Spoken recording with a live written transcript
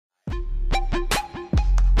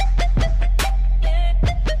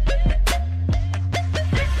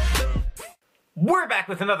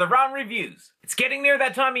with another round reviews. It's getting near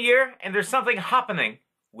that time of year, and there's something happening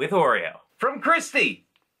with Oreo. From Christy,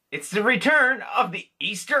 it's the return of the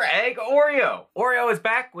Easter Egg Oreo. Oreo is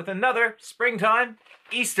back with another springtime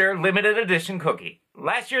Easter limited edition cookie.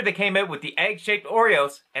 Last year they came out with the egg-shaped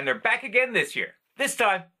Oreos, and they're back again this year. This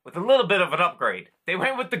time with a little bit of an upgrade. They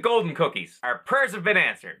went with the golden cookies. Our prayers have been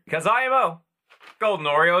answered. Because IMO, golden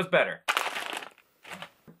Oreo is better.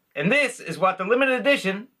 And this is what the limited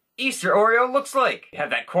edition Easter Oreo looks like. You have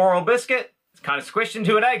that coral biscuit. It's kind of squished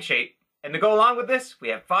into an egg shape. And to go along with this, we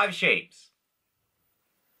have 5 shapes.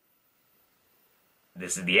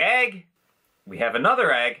 This is the egg. We have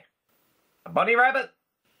another egg. A bunny rabbit.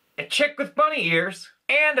 A chick with bunny ears.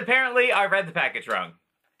 And apparently I read the package wrong.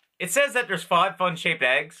 It says that there's 5 fun-shaped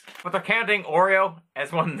eggs, but they're counting Oreo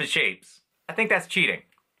as one of the shapes. I think that's cheating.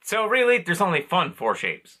 So really, there's only fun 4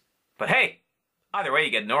 shapes. But hey, either way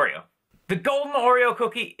you get an Oreo. The golden Oreo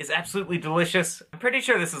cookie is absolutely delicious. I'm pretty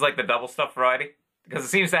sure this is like the double stuffed variety, because it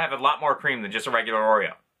seems to have a lot more cream than just a regular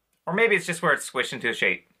Oreo. Or maybe it's just where it's squished into a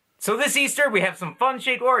shape. So this Easter, we have some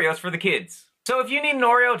fun-shaped Oreos for the kids. So if you need an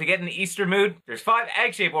Oreo to get in the Easter mood, there's 5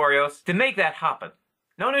 egg-shaped Oreos to make that happen.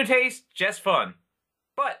 No new taste, just fun.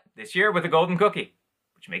 But this year with a golden cookie,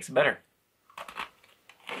 which makes it better.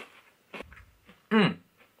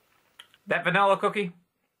 That vanilla cookie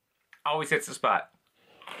always hits the spot.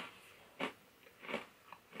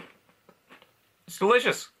 It's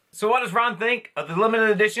delicious. So what does Ron think of the limited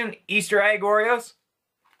edition Easter Egg Oreos?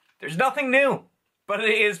 There's nothing new, but it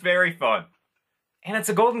is very fun. And it's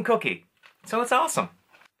a golden cookie, so it's awesome.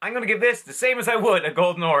 I'm gonna give this the same as I would a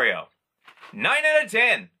golden Oreo. 9 out of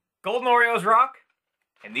 10. Golden Oreos rock,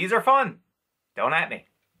 and these are fun. Don't at me.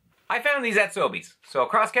 I found these at Sobeys, so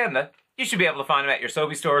across Canada, you should be able to find them at your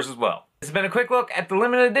Sobeys stores as well. This has been a quick look at the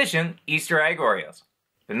limited edition Easter Egg Oreos.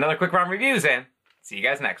 Been another quick round reviews, and see you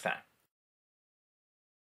guys next time.